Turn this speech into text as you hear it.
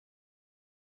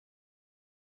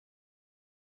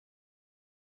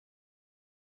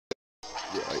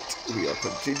we are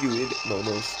continuing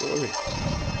Momo's story.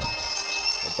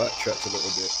 I backtracked a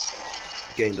little bit,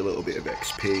 gained a little bit of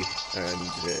XP,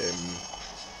 and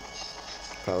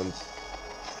found,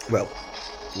 well,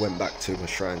 went back to a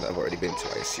shrine that I've already been to,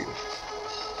 I assume.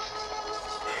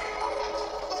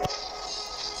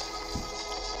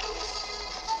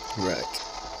 Right.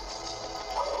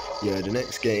 Yeah, the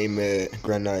next game,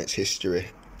 Grand Knight's History.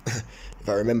 If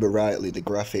I remember rightly, the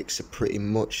graphics are pretty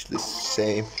much the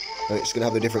same. It's going to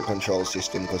have a different control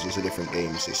system because it's a different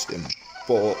game system.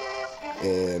 But,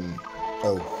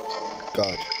 oh,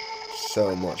 God,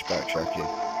 so much backtracking.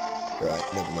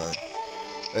 Right, never mind.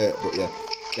 But yeah,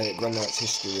 Grand Knight's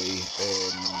History,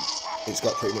 it's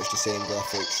got pretty much the same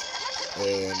graphics.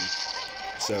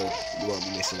 So you won't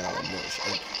be missing out on much.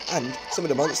 And some of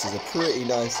the monsters are pretty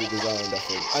nicely designed, I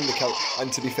think.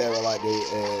 And to be fair, I like the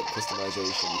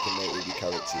customization you can make with your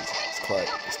characters. It's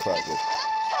quite good.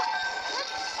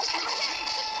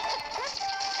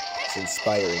 It's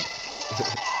inspiring.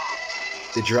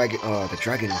 The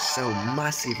dragon is so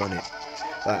massive on it.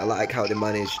 I like how they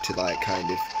managed to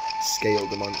kind of scale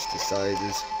the monster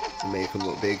sizes and make them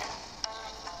look big.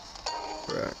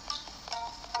 Right.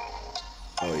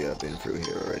 Oh yeah, I've been through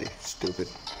here already. Stupid.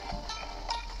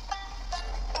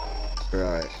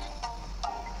 Right.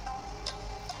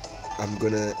 I'm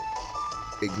gonna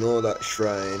ignore that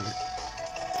shrine.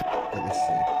 Let me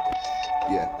see.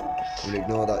 Yeah. I'm gonna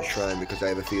ignore that shrine because I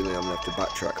have a feeling I'm gonna have to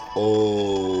backtrack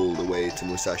all the way to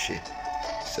Musashi.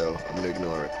 So I'm gonna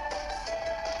ignore it.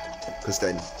 Because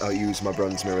then I'll use my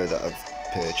bronze mirror that I've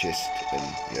purchased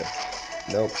and yeah.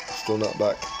 Nope, still not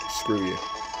back. Screw you.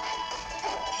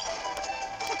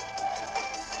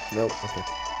 Nope, okay.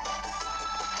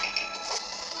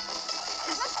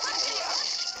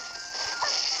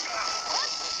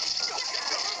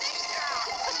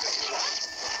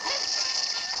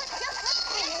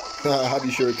 Have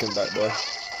you shuriken back, boy?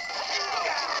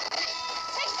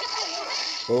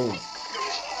 Boom.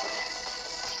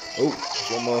 Oh,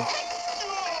 there's one more.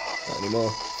 Not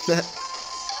anymore.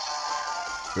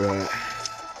 Right.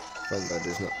 Thank God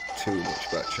there's not too much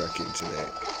backtracking to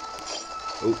make.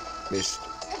 Oh, missed.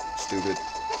 Stupid.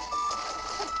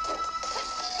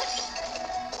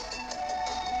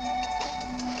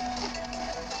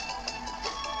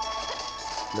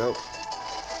 Nope.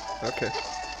 Okay.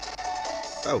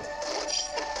 Oh.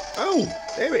 Oh!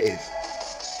 There it is!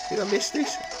 Did I miss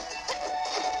this?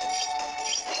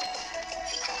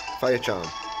 Fire charm.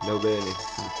 No burning.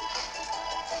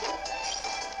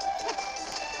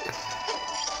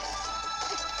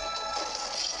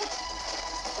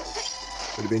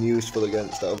 Would have been useful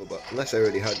against that other bot. Unless I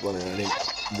already had one and I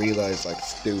didn't realise, like,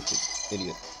 stupid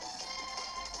idiot.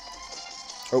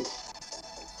 Oh.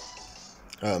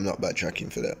 Oh, I'm not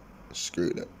backtracking for that.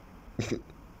 Screw that.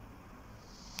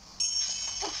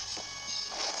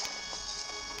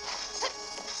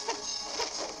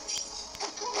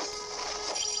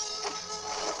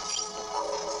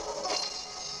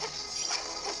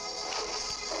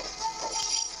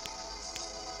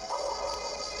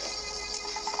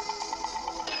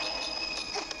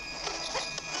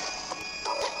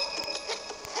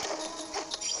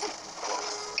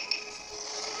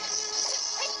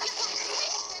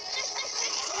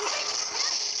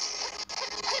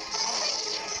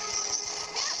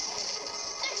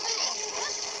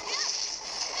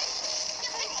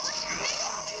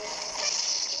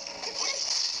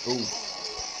 Ooh.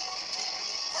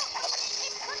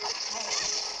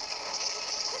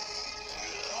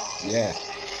 Yeah.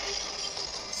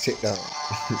 Sit down.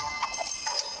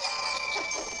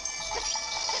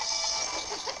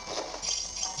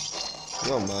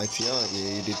 You're mighty, aren't you?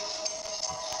 You did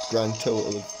grand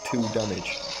total of 2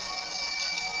 damage.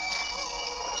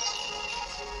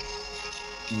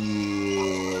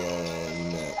 Yeah.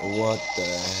 What the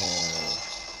hell?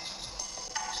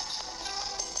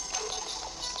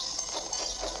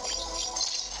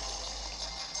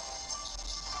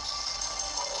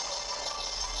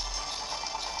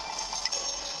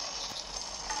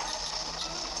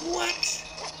 What?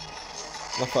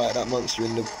 I fight that monster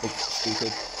in the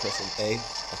stupid pressing A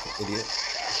like an idiot.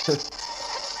 I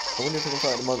wonder if I can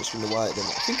fight the monster in the white then.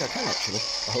 I think I can actually.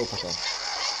 I hope I can.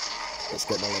 Let's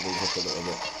get my levels up a little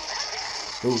bit.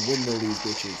 Oh, windmill these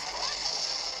bitches.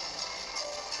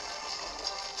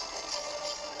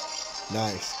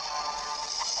 Nice.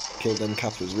 Kill them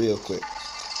kappas real quick.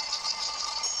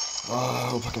 Oh, I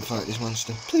hope I can fight this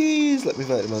monster. Please let me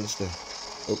fight the monster.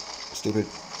 Oh, stupid.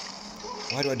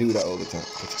 Why do I do that all the time?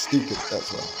 Because it's stupid,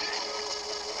 that's why.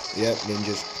 Yep,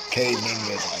 ninjas. Cave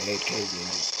ninjas. I hate cave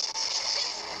ninjas.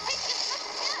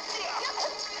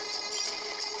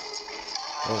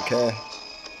 I don't care.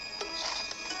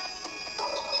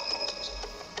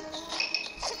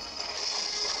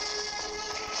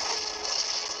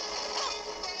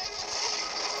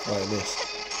 Oh, I missed.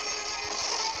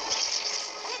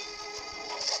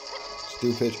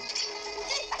 Stupid.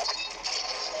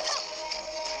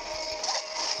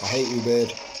 I hate you,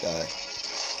 bird. Die.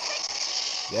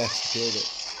 Yes, killed it.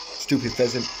 Stupid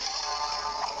pheasant.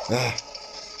 Ah.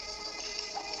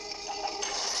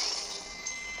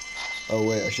 Oh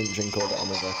wait, I shouldn't drink all that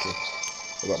Amazaki.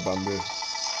 I got bamboo.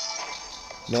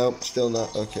 No, still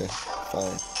not. Okay,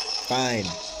 fine. Fine.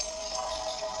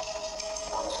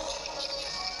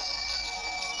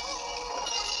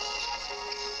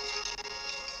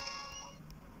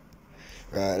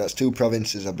 Right, that's 2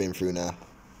 provinces I've been through now.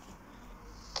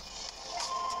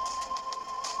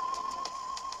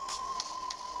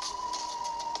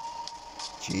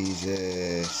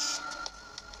 Jesus.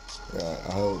 Right,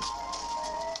 I hope.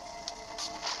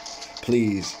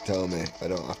 Please tell me I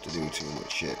don't have to do too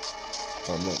much shit.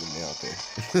 Or I'm not gonna be happy.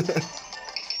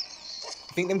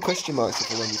 I think them question marks are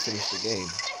for when you finish the game.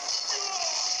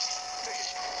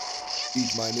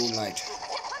 Eat my moonlight.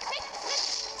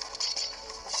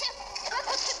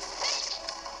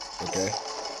 Okay.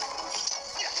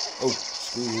 Oh,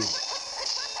 screw you.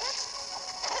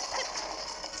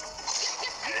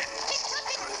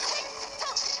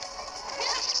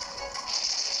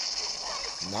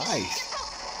 Nice.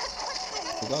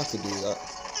 Forgot to do that.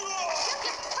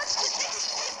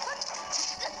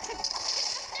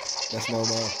 That's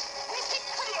Momo.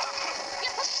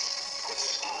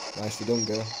 Nicely done,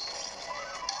 girl.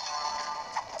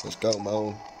 Let's go,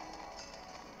 Mo.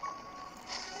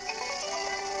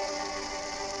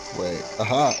 Wait.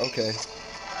 Aha, okay.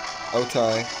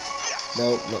 Otai.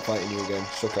 No, not fighting you again.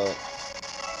 Suck out.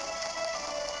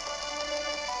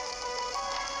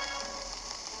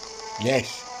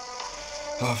 Yes!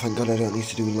 Oh, thank God I don't need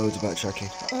to do loads of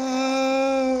backtracking.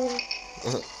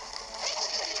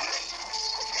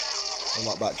 I'm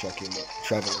not backtracking, but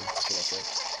travelling, should I say.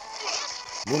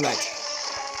 Moonlight!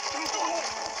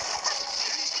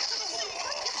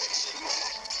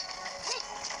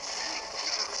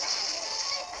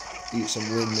 Eat some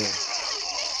windmill.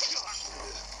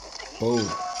 Boom.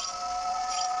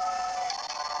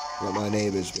 What my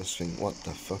neighbours must think, what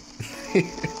the fuck?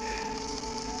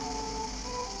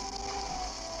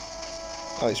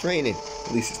 Oh, it's raining.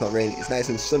 At least it's not raining. It's nice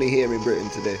and sunny here in Britain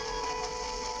today.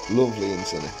 Lovely and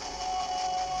sunny.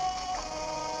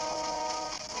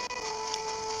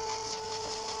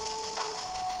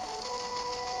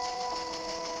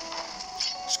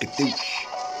 Skadoosh.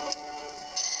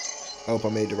 I hope I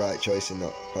made the right choice in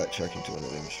not backtracking to one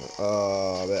of them shots.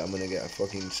 Oh, I bet I'm gonna get a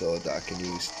fucking sword that I can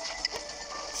use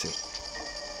to...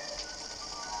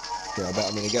 Yeah, I bet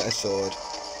I'm gonna get a sword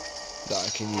that I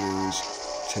can use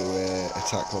to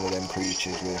attack one of them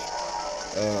creatures with.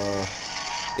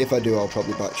 If I do, I'll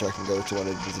probably backtrack and go to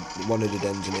one of the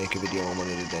dens and make a video on one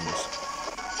of the dens.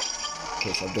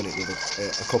 Because I've done it with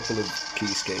a couple of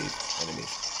Kisuke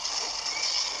enemies.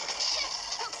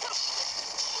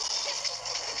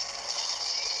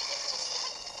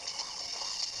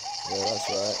 Yeah, that's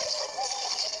right.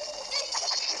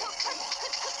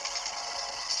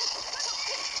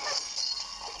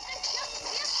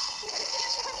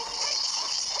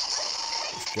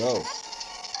 Let's go.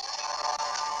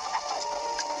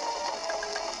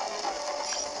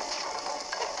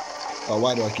 Oh,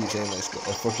 why do I keep saying this?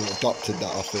 I fucking adopted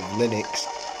that off of Linux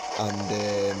and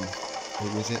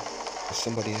who was it?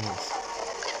 Somebody else.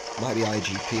 Might be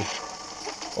IGP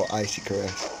or Icy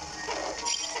Caress.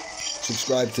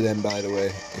 Subscribe to them, by the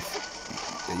way.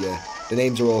 Yeah, the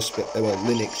names are all well,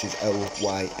 Linux is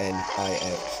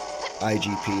LYNIX.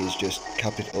 IGP is just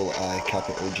capital I,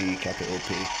 capital G, capital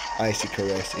P. Icy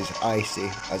Caress is icy,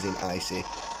 as in icy,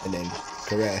 and then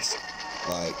caress,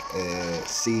 like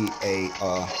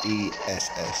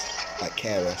CARESS, like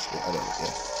caress. I don't know.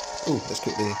 Yeah. Ooh, let's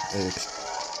quickly.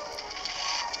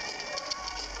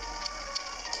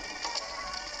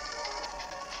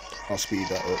 I'll speed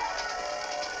that up.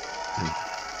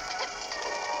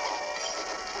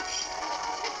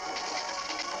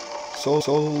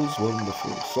 Souls,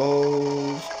 wonderful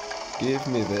souls, give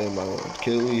me them, I won't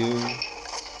kill you.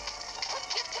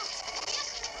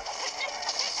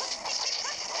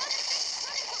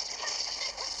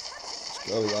 Let's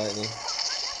go, lightning.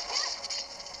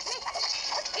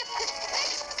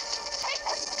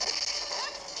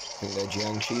 I think they're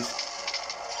Jiangshis.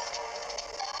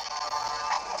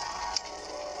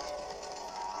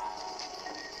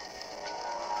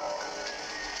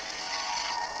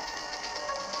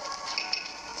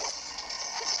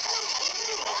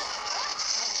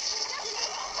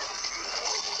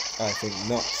 I think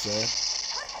not, sir.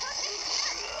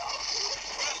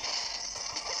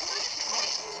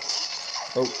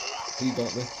 Oh, he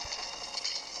got me.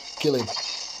 Kill him.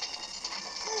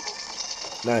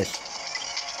 Nice.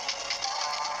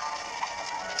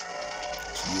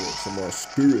 Yeah, some more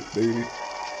spirit, baby.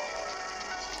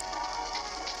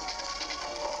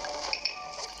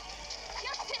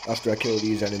 After I kill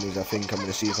these enemies, I think I'm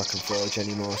going to see if I can forge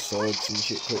any more swords and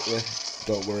shit quickly.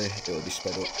 Don't worry, it'll be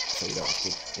sped up, so you don't have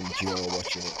to endure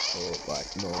watching it or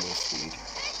like normal speed.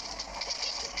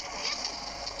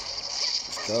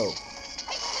 Let's go.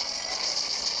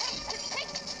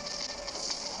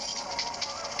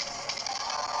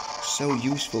 So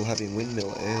useful having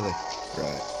windmill early.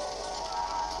 Right.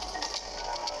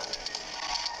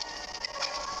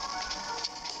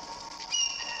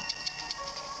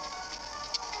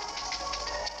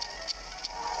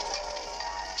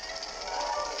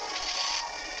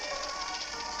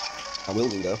 I will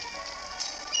do though.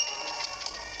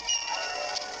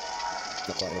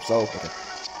 Not quite enough soul, okay.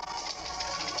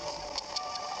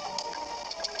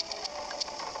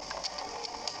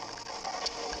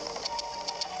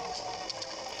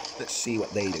 Let's see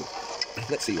what they do.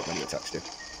 Let's see what many attacks do.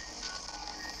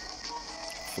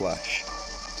 Flash.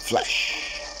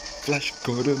 Flash! Flash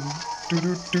got him. Do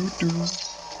do do do.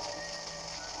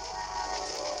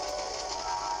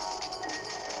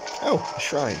 Oh, a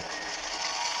shrine.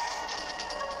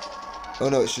 Oh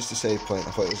no, it's just a save point.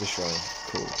 I thought it was a shrine.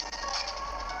 Cool.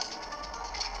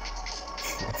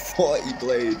 40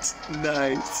 blades.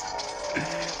 Nice.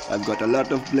 I've got a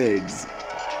lot of blades.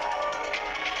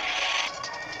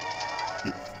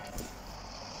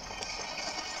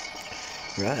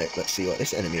 Right, let's see what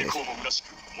this enemy is.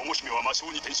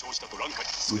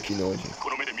 Yuki-san.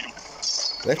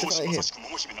 Do I have to fight him?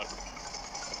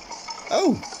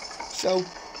 Oh! So,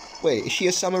 wait, is she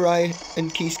a samurai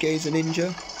and Kisuke is a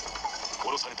ninja?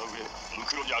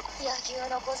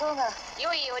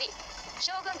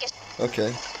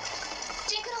 Okay.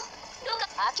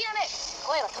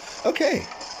 Okay.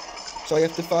 So I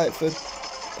have to fight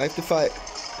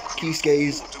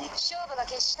Kisuke's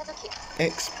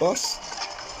ex-boss,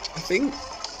 I think.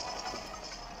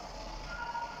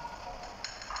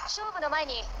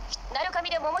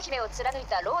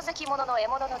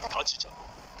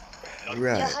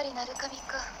 Right.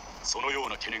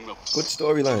 Good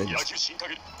storylines.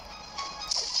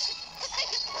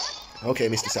 Okay,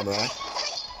 Mr. Samurai.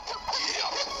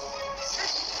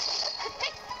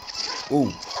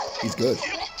 Ooh, he's good.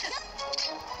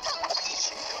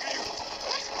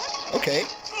 Okay.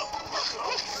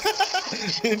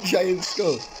 Giant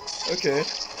skull. Okay.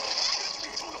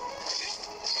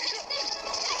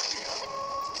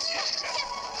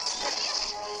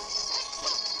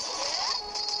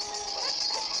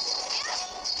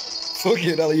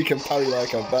 Fucking hell, you can parry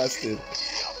like a bastard.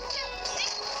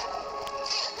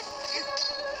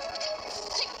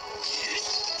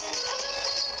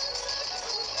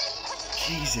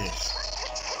 Jesus.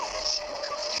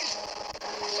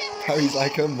 Parries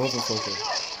like a motherfucker.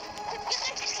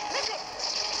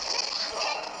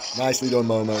 Nicely done,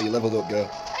 Momo. You leveled up, girl.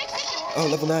 Oh,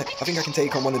 level 9. I think I can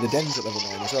take on one of the dens at level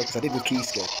 9 as well, because I did with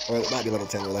Kisuke. Or it might be level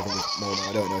 10 or 11 with Momo.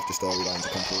 I don't know if the storylines are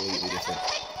completely different.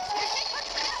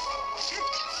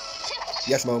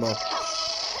 Yes, Momo.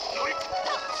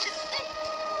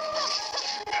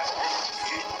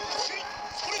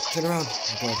 Turn around.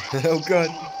 Oh god. Oh god.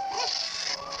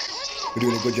 We're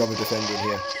doing a good job of defending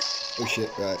here. Oh shit,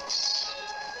 right.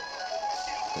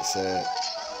 Let's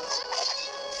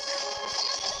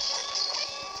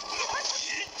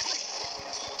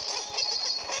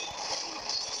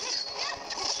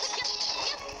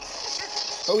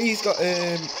oh, he's got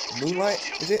moonlight,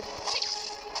 is it?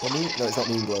 Or moon? No, it's not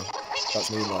moonglow. That's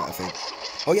moonlight, I think.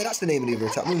 Oh yeah, that's the name of the other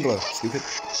attack. Moonglow. Stupid.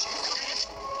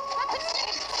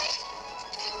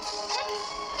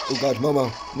 Oh god,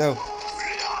 Momo. No.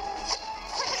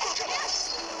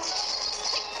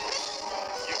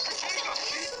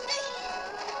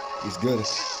 He's good.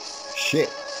 Shit.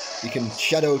 You can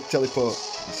shadow teleport.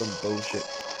 Some bullshit.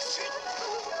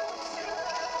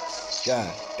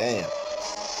 God damn.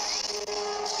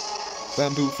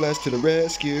 Bamboo flash to the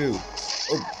rescue.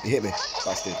 Oh, he hit me.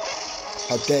 Bastard.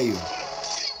 How dare you.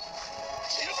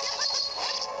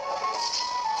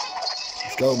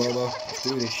 Let's go, Momo. Let's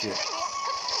do this shit.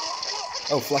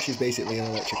 Oh, flash is basically an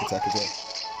electric attack as well.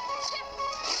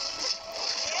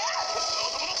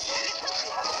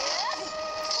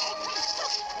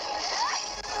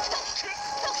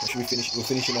 Should we finish? We'll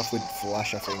finish him off with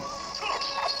flash, I think.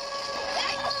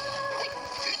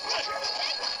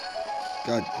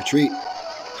 God, retreat.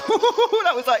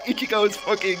 That was like Ichigo's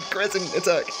fucking crescent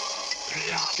attack.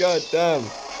 God damn.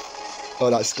 Oh,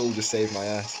 that skull just saved my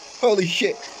ass. Holy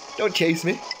shit. Don't chase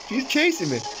me. He's chasing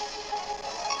me.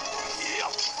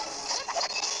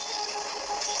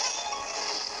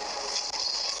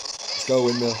 go,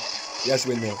 windmill. Yes,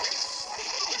 windmill.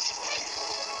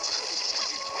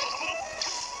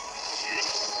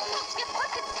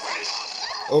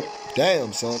 Oh,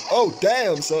 damn, son. Oh,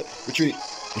 damn, son. Retreat.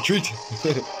 Retreat.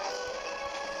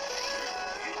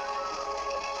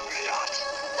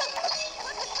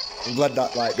 I'm glad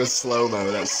that like goes slow-mo.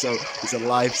 It's a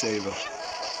lifesaver.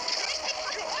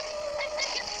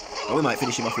 Oh, we might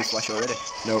finish him off with flash already.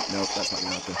 Nope, that's not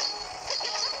gonna happen.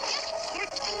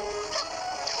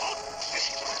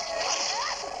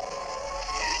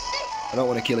 I don't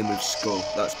want to kill him with skull.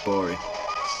 That's boring.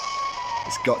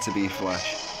 It's got to be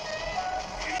flash.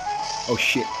 Oh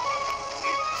shit.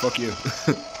 Fuck you.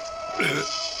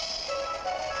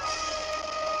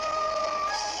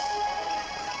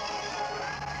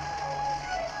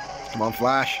 Come on,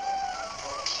 flash.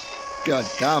 God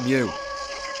damn you.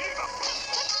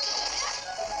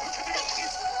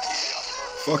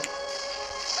 Fuck.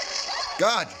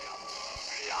 God.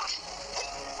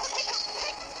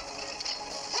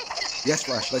 Yes,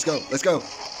 flash. Let's go. Let's go.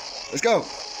 Let's go.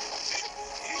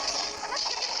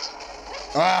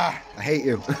 Ah, I hate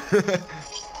you.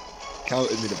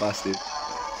 Counted me, the bastard.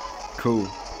 Cool.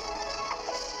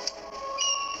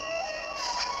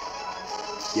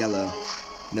 Yellow.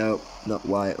 No, not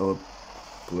white or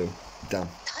blue. Damn.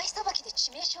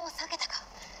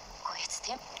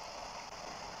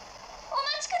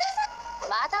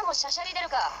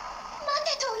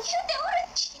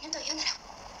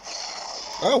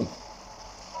 Oh.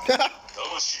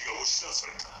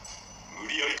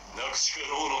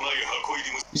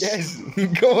 Yes,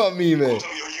 go on, Mime.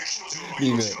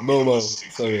 Momo,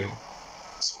 sorry.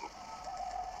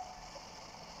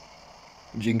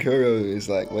 Jinkuro is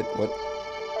like, what?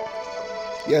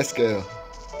 Yes, girl.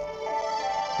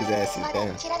 His ass is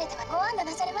down.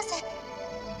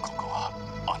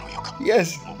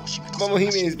 Yes,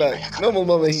 Momohime is back. Normal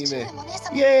Momohime.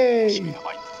 Yay!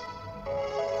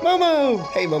 Momo!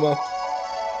 Hey, Momo.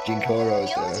 Jinkuro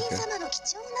is there, okay.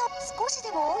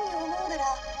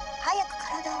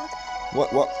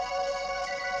 What?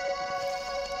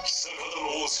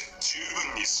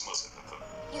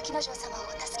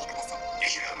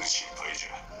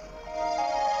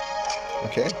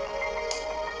 Okay.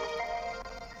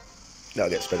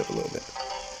 That'll get sped up a little bit.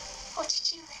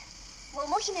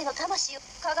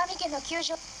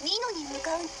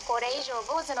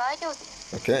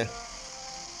 Okay.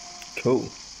 Cool.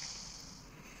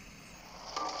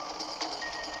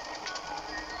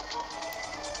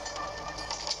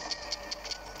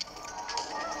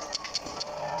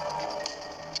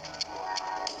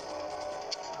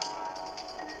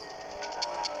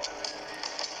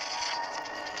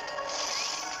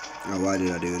 Oh, why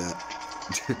did I do that?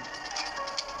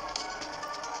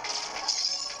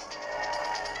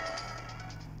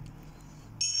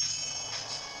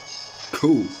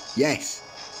 Cool. Yes.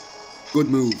 Good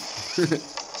move.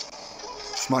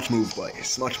 Smash move, boy.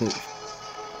 Smash move.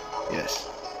 Yes.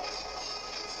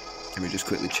 Let me just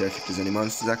quickly check if there's any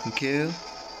monsters I can kill.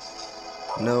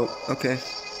 No. Okay.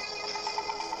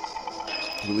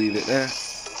 We'll leave it there.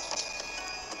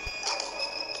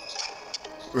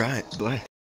 Right, boy.